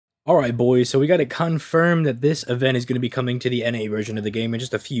Alright boys, so we got to confirm that this event is going to be coming to the NA version of the game in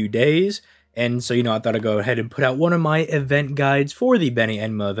just a few days. And so, I thought I'd go ahead and put out one of my event guides for the Beni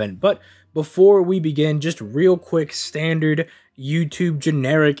Enma event. But before we begin, just real quick, standard YouTube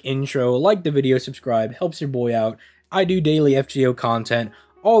generic intro. Like the video, subscribe, helps your boy out. I do daily FGO content,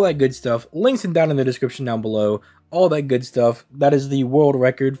 all that good stuff. Links down in the description down below. All that good stuff. That is the world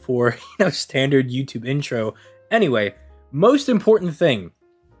record for, standard YouTube intro. Anyway, most important thing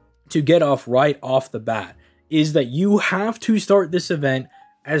to get off right off the bat is that you have to start this event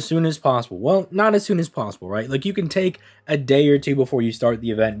as soon as possible. Well, not as soon as possible, right? Like, you can take a day or two before you start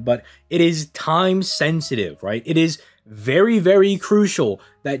the event, but it is time sensitive, right? It is very, very crucial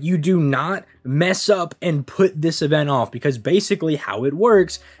that you do not mess up and put this event off, because basically how it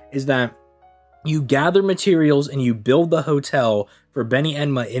works is that you gather materials and you build the hotel for Beni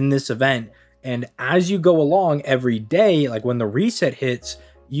Enma in this event, and as you go along every day, like when the reset hits,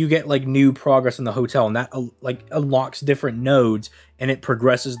 you get like new progress in the hotel, and that like unlocks different nodes and it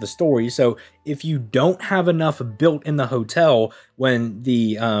progresses the story. So if you don't have enough built in the hotel when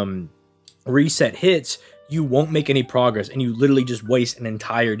the reset hits, you won't make any progress and you literally just waste an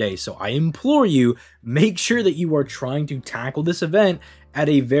entire day. So I implore you, make sure that you are trying to tackle this event at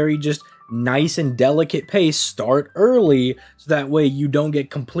a very just nice and delicate pace. Start early so that way you don't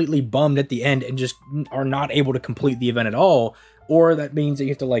get completely bummed at the end and just are not able to complete the event at all. Or that means that you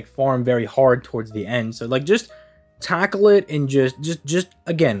have to like farm very hard towards the end. So like just tackle it and just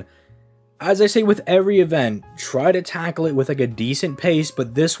again, as I say with every event, try to tackle it with like a decent pace.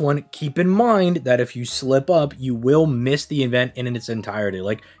 But this one, keep in mind that if you slip up, you will miss the event in its entirety.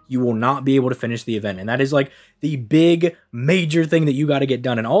 Like, you will not be able to finish the event. And that is like the big major thing that you got to get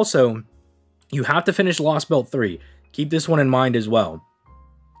done. And also, you have to finish Lost Belt 3. Keep this one in mind as well.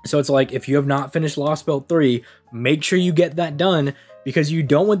 So it's like, if you have not finished Lost Belt 3, make sure you get that done, because you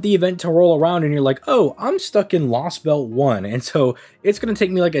don't want the event to roll around and you're like, oh, I'm stuck in Lost Belt 1. And so it's going to take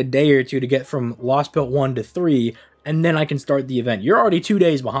me like a day or two to get from Lost Belt 1 to 3, and then I can start the event. You're already 2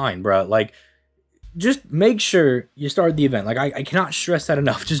 days behind, bro. Like, just make sure you start the event. Like, I cannot stress that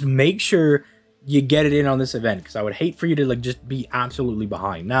enough. Just make sure you get it in on this event, because I would hate for you to like just be absolutely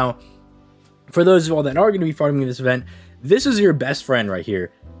behind. Now, for those of all that are going to be farming this event, this is your best friend right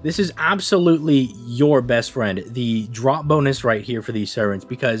here. This is absolutely your best friend, the drop bonus right here for these servants,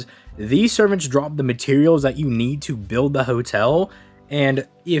 because these servants drop the materials that you need to build the hotel. And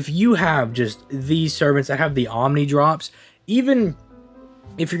if you have just these servants that have the Omni drops, even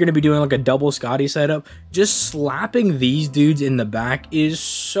if you're going to be doing like a double Scotty setup, just slapping these dudes in the back is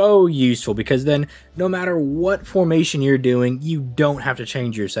so useful, because then no matter what formation you're doing, you don't have to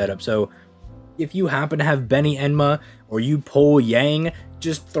change your setup. So if you happen to have Beni Enma or you pull Yang,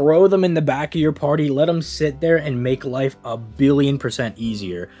 just throw them in the back of your party, let them sit there and make life a billion%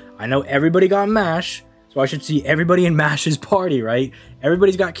 easier. I know everybody got MASH, so I should see everybody in MASH's party, right?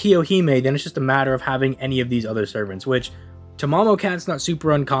 Everybody's got Kiyohime, then it's just a matter of having any of these other servants, which Tamamo Cat's not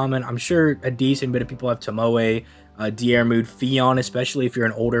super uncommon. I'm sure a decent bit of people have Tomoe, Diermood, Fion, especially if you're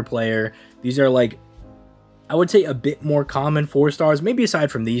an older player. These are like, I would say, a bit more common 4 stars, maybe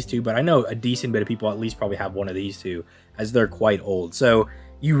aside from these two, but I know a decent bit of people at least probably have one of these two, as they're quite old. So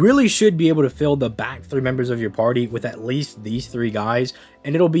you really should be able to fill the back 3 members of your party with at least these 3 guys,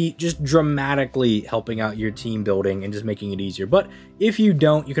 and it'll be just dramatically helping out your team building and just making it easier. But if you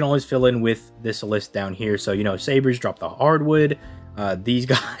don't, you can always fill in with this list down here. So, Sabers drop the hardwood, these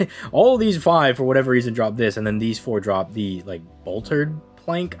guys, all of these 5 for whatever reason drop this, and then these 4 drop the like boltered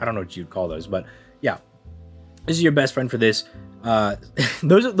plank. I don't know what you'd call those, but yeah. This is your best friend for this.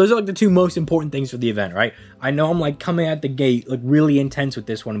 Those are like the 2 most important things for the event, right? I know I'm like coming at the gate like really intense with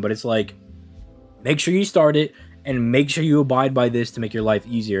this one, but it's like, make sure you start it and make sure you abide by this to make your life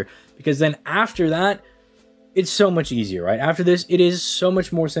easier, because then after that, it's so much easier, right? After this, it is so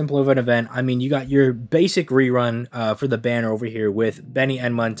much more simple of an event. I mean, you got your basic rerun for the banner over here with Beni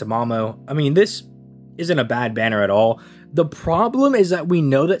Enma and Tamamo. I mean, this isn't a bad banner at all. The problem is that we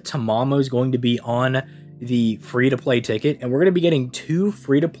know that Tamamo is going to be on the free-to-play ticket, and we're going to be getting 2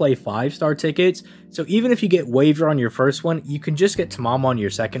 free-to-play 5-star tickets. So even if you get Waver on your first one, you can just get Tamamo on your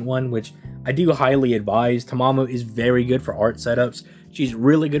second one, which I do highly advise. Tamamo is very good for art setups. She's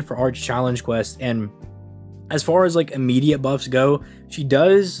really good for art challenge quests, and as far as like immediate buffs go, she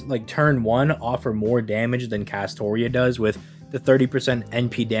does like turn 1 offer more damage than Castoria does, with the 30%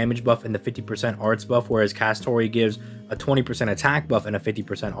 NP damage buff and the 50% arts buff, whereas Castoria gives a 20% attack buff and a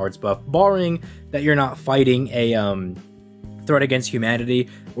 50% arts buff, barring that you're not fighting a threat against humanity,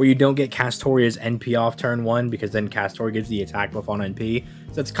 where you don't get Castoria's NP off turn 1, because then Castoria gives the attack buff on NP.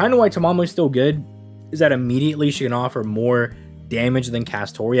 So that's kind of why Tamamo is still good, is that immediately she can offer more damage than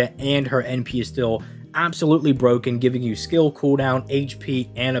Castoria, and her NP is still absolutely broken, giving you skill cooldown, HP,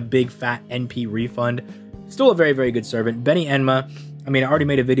 and a big fat NP refund. Still a very, very good servant. Beni Enma, I mean, I already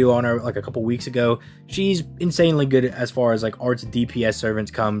made a video on her like a couple weeks ago. She's insanely good as far as like arts DPS servants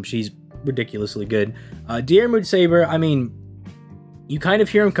come. She's ridiculously good. Diarmuid Saber, I mean, you kind of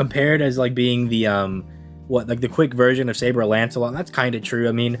hear him compared as like being the like the quick version of Saber Lancelot, and that's kind of true.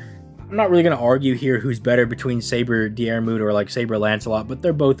 I mean, I'm not really going to argue here who's better between Saber Diarmuid or like Saber Lancelot, but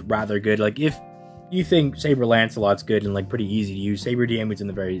they're both rather good. Like if you think Saber Lancelot's good and like pretty easy to use, Saber Diarmuid's in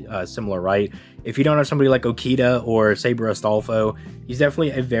the very similar right. If you don't have somebody like Okita or Saber Astolfo, he's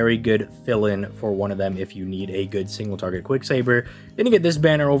definitely a very good fill-in for one of them if you need a good single target quick saber. Then you get this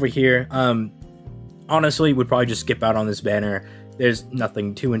banner over here. Honestly, would probably just skip out on this banner. There's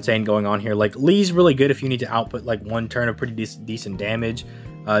nothing too insane going on here. Like, Lee's really good if you need to output like one turn of pretty decent damage.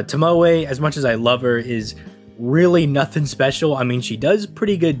 Tomoe, as much as I love her, is really nothing special. I mean, she does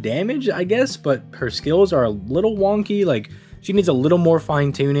pretty good damage, I guess, but her skills are a little wonky. Like, she needs a little more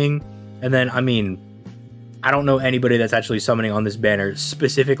fine-tuning. And then, I mean, I don't know anybody that's actually summoning on this banner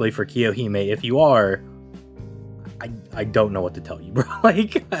specifically for Kiyohime. If you are, I don't know what to tell you, bro.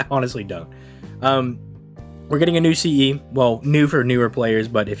 Like, I honestly don't. We're getting a new CE. Well, new for newer players,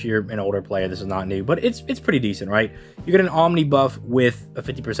 but if you're an older player, this is not new. But it's pretty decent, right? You get an Omni buff with a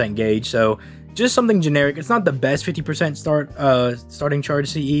 50% gauge, so just something generic. It's not the best 50% starting charge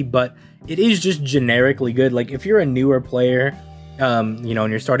CE, but it is just generically good. Like, if you're a newer player, you know,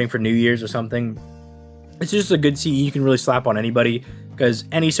 and you're starting for New Year's or something, it's just a good CE you can really slap on anybody, because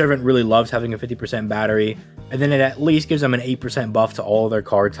any servant really loves having a 50% battery, and then it at least gives them an 8% buff to all of their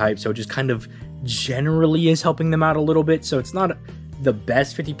card types, so it just kind of generally is helping them out a little bit. So it's not the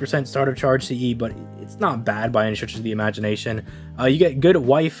best 50% starter charge CE, but it's not bad by any stretch of the imagination. You get good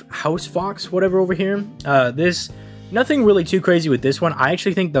wife house fox whatever over here. This, nothing really too crazy with this one. I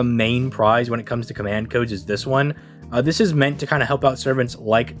actually think the main prize when it comes to command codes is this one. This is meant to kind of help out servants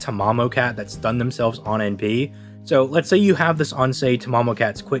like Tamamo Cat that stun themselves on NP. So let's say you have this on, say, Tamamo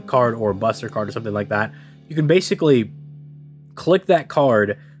Cat's quick card or buster card or something like that. You can basically click that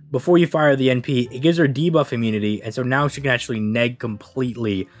card before you fire the NP. It gives her debuff immunity, and so now she can actually neg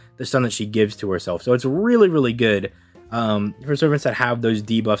completely the stun that she gives to herself. So it's really, really good for servants that have those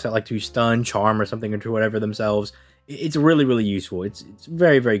debuffs that like to stun, charm, or something, or to whatever themselves. It's really, really useful. It's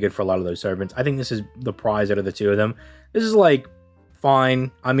very, very good for a lot of those servants. I think this is the prize out of the two of them. This is like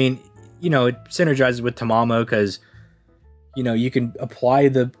fine. I mean, you know, it synergizes with Tamamo because, you know, you can apply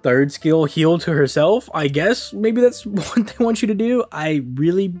the third skill, heal to herself. I guess maybe that's what they want you to do. I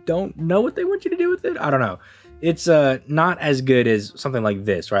really don't know what they want you to do with it. I don't know. It's not as good as something like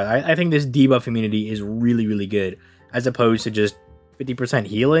this, right? I think this debuff immunity is really, really good as opposed to just 50%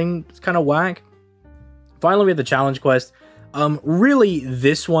 healing. It's kind of whack. Finally, we have the challenge quest. Really,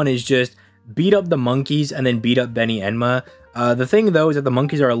 this one is just beat up the monkeys and then beat up Beni Enma. The thing, though, is that the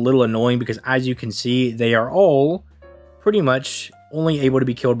monkeys are a little annoying because, as you can see, they are all pretty much only able to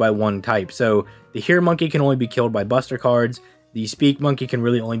be killed by one type. So the Hear Monkey can only be killed by Buster cards, the Speak Monkey can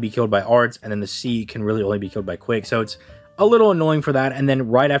really only be killed by Arts, and then the See can really only be killed by Quick. So it's a little annoying for that. And then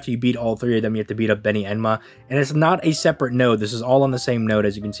right after you beat all three of them, you have to beat up Beni Enma. And it's not a separate node. This is all on the same node,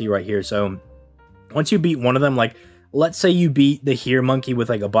 as you can see right here. So once you beat one of them, like, let's say you beat the Hear Monkey with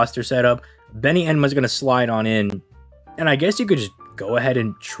like a Buster setup, Beni Enma is going to slide on in. And I guess you could just go ahead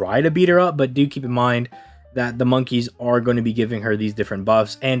and try to beat her up, but do keep in mind that the monkeys are going to be giving her these different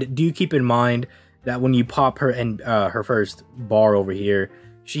buffs. And do keep in mind that when you pop her and her first bar over here,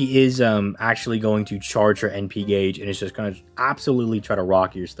 she is actually going to charge her NP gauge, and it's just going to absolutely try to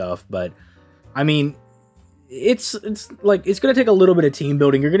rock your stuff. But I mean, it's like, it's going to take a little bit of team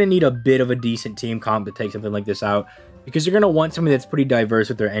building. You're going to need a bit of a decent team comp to take something like this out, because you're going to want somebody that's pretty diverse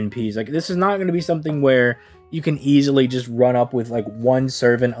with their NPs. Like, this is not going to be something where you can easily just run up with like one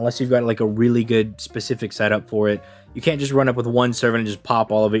servant unless you've got like a really good specific setup for it. You can't just run up with one servant and just pop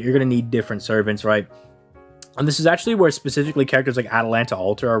all of it. You're going to need different servants, right? And this is actually where specifically characters like Atalanta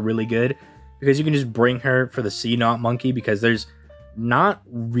Alter are really good, because you can just bring her for the C-Knot Monkey, because there's not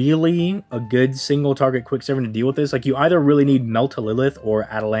really a good single target quick servant to deal with this. Like, you either really need Melta Lilith or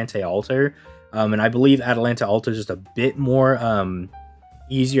Atalante Alter. And I believe Atalanta Alter is just a bit more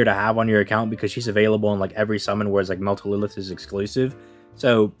easier to have on your account because she's available in like every summon, whereas like Melta Lilith is exclusive.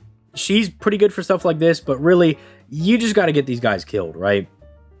 So she's pretty good for stuff like this, but really, you just got to get these guys killed, right?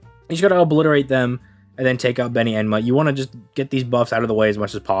 You just got to obliterate them and then take out Beni Enma. You want to just get these buffs out of the way as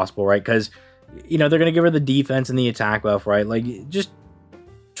much as possible, right? Because, you know, they're going to give her the defense and the attack buff, right? Like, just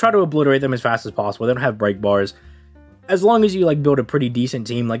try to obliterate them as fast as possible. They don't have break bars. As long as you like build a pretty decent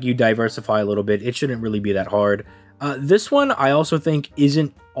team, like you diversify a little bit, it shouldn't really be that hard. This one I also think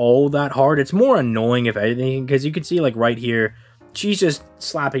isn't all that hard. It's more annoying if anything, because you can see like right here, she's just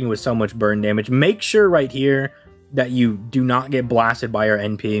slapping you with so much burn damage. Make sure right here that you do not get blasted by her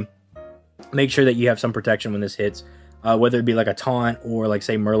NP. Make sure that you have some protection when this hits, whether it be like a taunt or like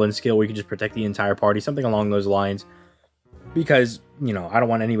say Merlin's skill where you can just protect the entire party, something along those lines. Because, you know, I don't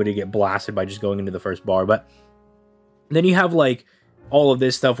want anybody to get blasted by just going into the first bar. But then you have like all of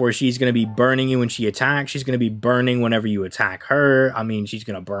this stuff where she's going to be burning you when she attacks. She's going to be burning whenever you attack her. I mean, she's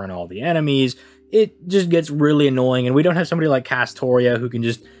going to burn all the enemies. It just gets really annoying. And we don't have somebody like Castoria who can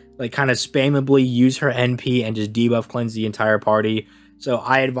just like kind of spammably use her NP and just debuff cleanse the entire party. So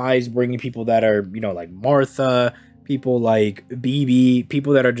I advise bringing people that are, you know, like Martha, people like BB,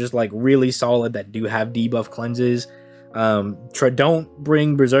 people that are just like really solid that do have debuff cleanses. Don't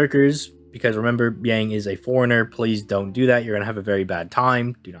bring Berserkers, because remember, Yang is a foreigner. Please don't do that. You're going to have a very bad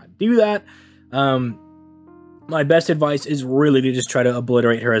time. Do not do that. My best advice is really to just try to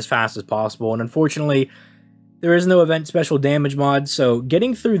obliterate her as fast as possible. And unfortunately, there is no event special damage mod. So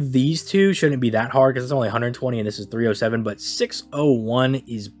getting through these two shouldn't be that hard because it's only 120 and this is 307. But 601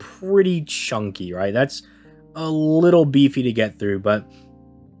 is pretty chunky, right? That's a little beefy to get through. But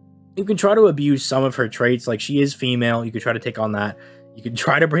you can try to abuse some of her traits. Like she is female. You could try to take on that. You could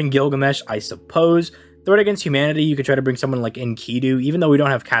try to bring Gilgamesh, I suppose. Threat against humanity, you could try to bring someone like Enkidu. Even though we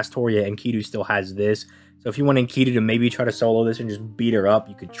don't have Castoria, Enkidu still has this. So if you want Enkidu to maybe try to solo this and just beat her up,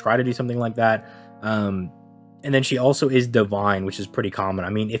 you could try to do something like that. And then she also is divine, which is pretty common. I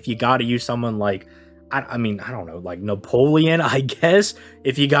mean, if you got to use someone like, I mean, I don't know, like Napoleon, I guess.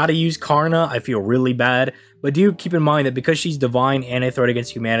 If you got to use Karna, I feel really bad. But do keep in mind that because she's divine and a threat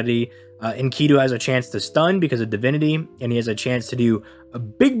against humanity, Enkidu has a chance to stun because of divinity, and he has a chance to do a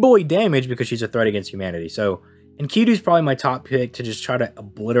big boy damage because she's a threat against humanity. So Enkidu is probably my top pick to just try to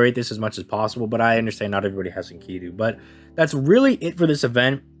obliterate this as much as possible, but I understand not everybody has Enkidu. But that's really it for this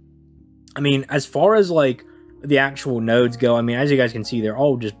event. I mean, as far as like the actual nodes go, I mean, as you guys can see, they're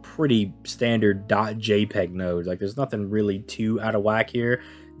all just pretty standard .jpeg nodes. Like there's nothing really too out of whack here.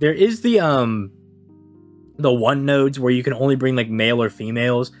 There is the one nodes where you can only bring like male or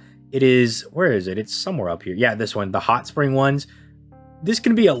females. It is, where is it? It's somewhere up here. Yeah, this one, the hot spring ones. This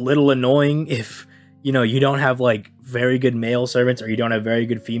can be a little annoying if, you know, you don't have like very good male servants or you don't have very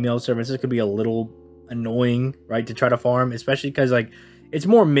good female servants. This could be a little annoying, right, to try to farm, especially because like it's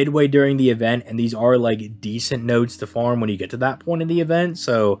more midway during the event and these are like decent nodes to farm when you get to that point in the event.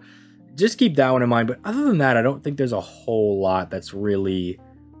 So just keep that one in mind. But other than that, I don't think there's a whole lot that's really,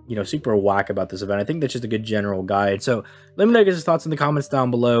 you know, super whack about this event. I think that's just a good general guide. So let me know your thoughts in the comments down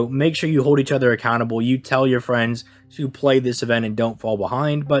below. Make sure you hold each other accountable. You tell your friends to play this event and don't fall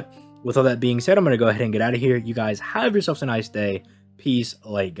behind. But with all that being said, I'm going to go ahead and get out of here. You guys have yourselves a nice day. Peace,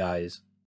 late guys.